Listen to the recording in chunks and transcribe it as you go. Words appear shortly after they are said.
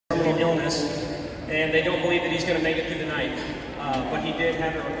debilitating illness, and they don't believe that he's going to make it through the night. But he did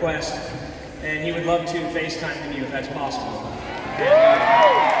have a request, and he would love to FaceTime with you if that's possible.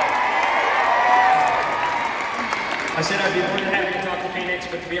 I said I'd be more than happy to talk to Phoenix,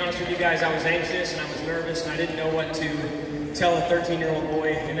 but to be honest with you guys, I was anxious and I was nervous and I didn't know what to tell a 13-year-old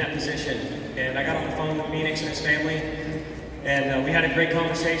boy in that position. And I got on the phone with Phoenix and his family, and we had a great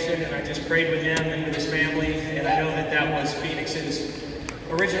conversation, and I just prayed with him and with his family, and I know that that was Phoenix's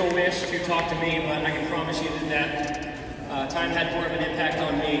original wish to talk to me, but I can promise you that time had more of an impact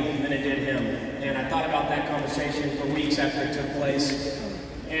on me than it did him. And I thought about that conversation for weeks after it took place.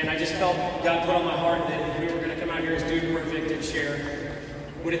 And I just felt God put on my heart that if we were going to come out here as Dude Perfect and share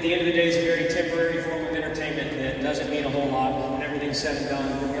what at the end of the day is a very temporary form of entertainment that doesn't mean a whole lot when everything's said and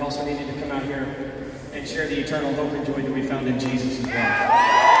done, but we also needed to come out here and share the eternal hope and joy that we found in Jesus as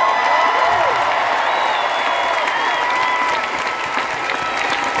well.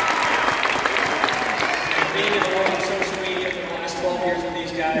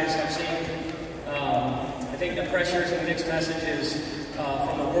 I've seen, I think the pressures and mixed messages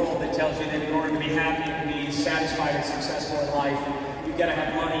from the world that tells you that in order to be happy and to be satisfied and successful in life, you've got to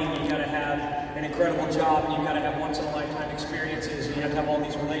have money, and you've got to have an incredible job, and you've got to have once-in-a-lifetime experiences, and you have to have all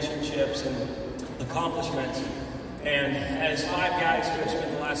these relationships and accomplishments. And as 5 guys who have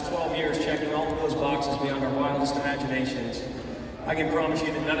spent the last 12 years checking all of those boxes beyond our wildest imaginations, I can promise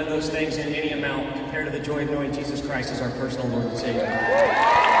you that none of those things in any amount compare to the joy of knowing Jesus Christ as our personal Lord and Savior.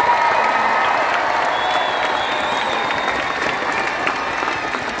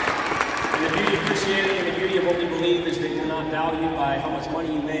 And the beauty of Christianity and the beauty of what we believe is that you're not valued by how much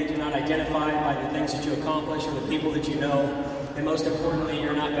money you make, you're not identified by the things that you accomplish or the people that you know, and most importantly,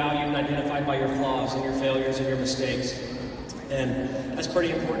 you're not valued and identified by your flaws and your failures and your mistakes. And that's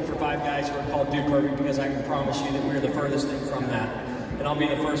pretty important for 5 guys who are called Dude Perfect, because I can promise you that we're the furthest thing from that. And I'll be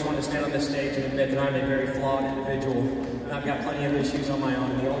the first one to stand on this stage and admit that I'm a very flawed individual, and I've got plenty of issues on my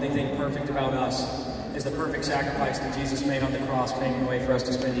own, and the only thing perfect about us is the perfect sacrifice that Jesus made on the cross, paving the way for us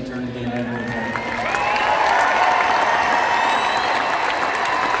to spend eternity in heaven with Him.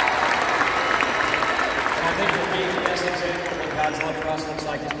 And I think for me, the best example of what God's love for us looks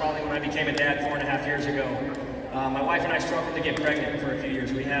like is probably when I became a dad 4.5 years ago. My wife and I struggled to get pregnant for a few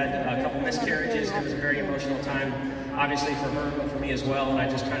years. We had a couple miscarriages. It was a very emotional time, obviously for her, but for me as well. And I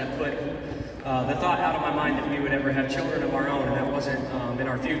just kind of put the thought out of my mind that we would ever have children of our own, and that wasn't in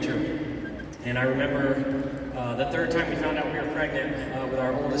our future. And I remember the 3rd time we found out we were pregnant with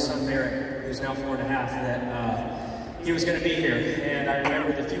our oldest son, Barrett, who's now 4.5, that he was going to be here. And I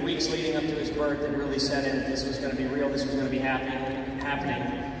remember the few weeks leading up to his birth that really set in that this was going to be real, this was going to be happening.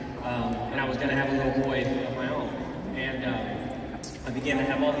 And I was going to have a little boy of my own. And I began to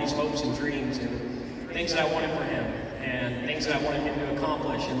have all these hopes and dreams and things that I wanted for him, and things that I wanted him to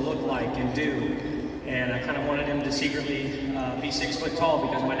accomplish and look like and do. And I kind of wanted him to secretly be 6 foot tall,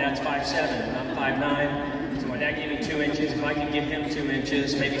 because my dad's 5'7" and I'm 5'9". So my dad gave me 2 inches. If I could give him 2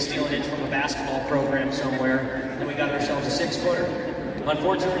 inches, maybe steal an inch from a basketball program somewhere, then we got ourselves a 6-footer.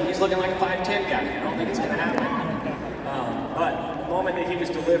 Unfortunately, he's looking like a 5'10" guy. I don't think it's going to happen. But the moment that he was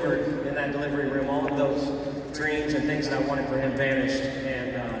delivered in that delivery room, all of those dreams and things that I wanted for him vanished.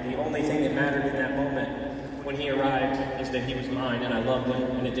 And the only thing that mattered in that moment when he arrived is that he was mine, and I loved him.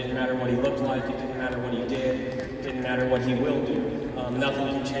 And it didn't matter what he looked like, it didn't matter what he did, it didn't matter what he will do. Nothing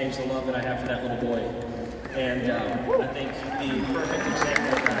can change the love that I have for that little boy. And I think the perfect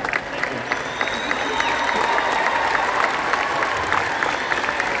example of that. Thank you.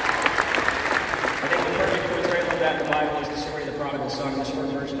 I think the perfect portrayal of that in the Bible is the story of the prodigal son. The short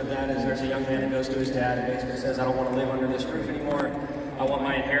version of that is there's a young man that goes to his dad and basically says, I don't want to live under this roof anymore. I want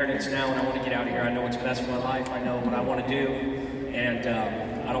my inheritance now, and I want to get out of here. I know what's best for my life. I know what I want to do, and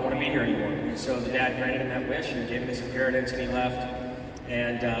I don't want to be here anymore. And so the dad granted him that wish and gave him his inheritance, and he left.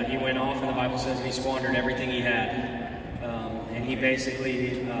 And he went off, and the Bible says he squandered everything he had. And he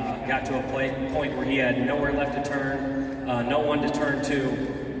basically got to a point where he had nowhere left to turn, no one to turn to,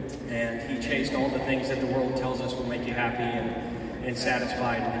 and he chased all the things that the world tells us will make you happy and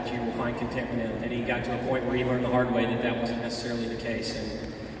satisfied, and that you will find contentment in. And he got to a point where he learned the hard way that that wasn't necessarily the case.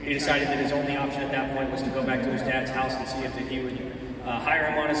 And he decided that his only option at that point was to go back to his dad's house and see if he would hire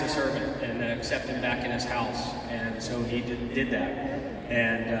him on as a servant and accept him back in his house. And so he did that.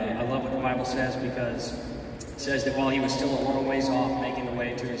 And I love what the Bible says, because it says that while he was still a long ways off making the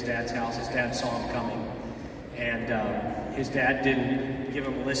way to his dad's house, his dad saw him coming. And his dad didn't give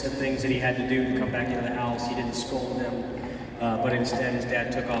him a list of things that he had to do to come back into the house. He didn't scold him, but instead his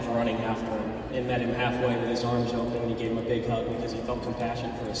dad took off running after him and met him halfway with his arms open, and he gave him a big hug because he felt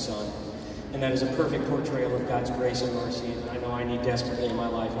compassion for his son. And that is a perfect portrayal of God's grace and mercy. And I know I need desperately in my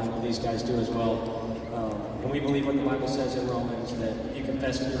life, and I know these guys do as well. And we believe what the Bible says in Romans, that if you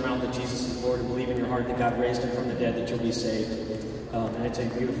confess with your mouth that Jesus is Lord and believe in your heart that God raised him from the dead, that you'll be saved. And it's a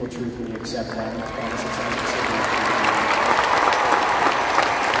beautiful truth when you accept that. And I promise it's not just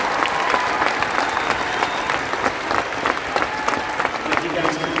if you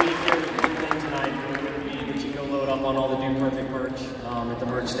guys can leave here with one thing tonight, it would be that you go load up on all the Dude Perfect merch at the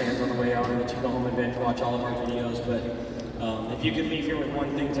merch stands on the way out, or that you go home and binge watch all of our videos. But if you could leave here with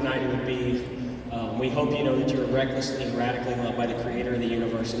one thing tonight, it would be we hope you know that you are recklessly and radically loved by the Creator of the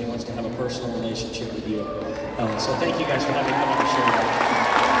universe, and He wants to have a personal relationship with you. So thank you guys for having me come on the show.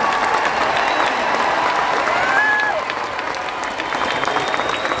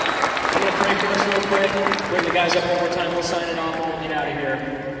 I'm going to pray for us real quick. Bring the guys up one more time. We'll sign it off and we'll get out of here.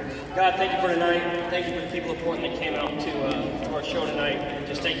 God, thank you for tonight. Thank you for the people of Portland that came out to our show tonight. And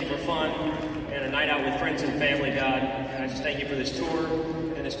just thank you for fun and a night out with friends and family, God. And I just thank you for this tour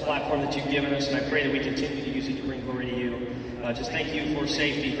and this platform that you've given us, and I pray that we continue to use it to bring glory to you. Just thank you for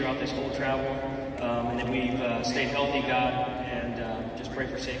safety throughout this whole travel, and that we've stayed healthy, God, and just pray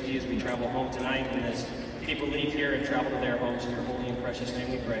for safety as we travel home tonight, and as people leave here and travel to their homes. In your holy and precious name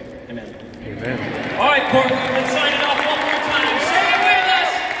we pray. Amen. Amen. All right, Portland, let's sign it off.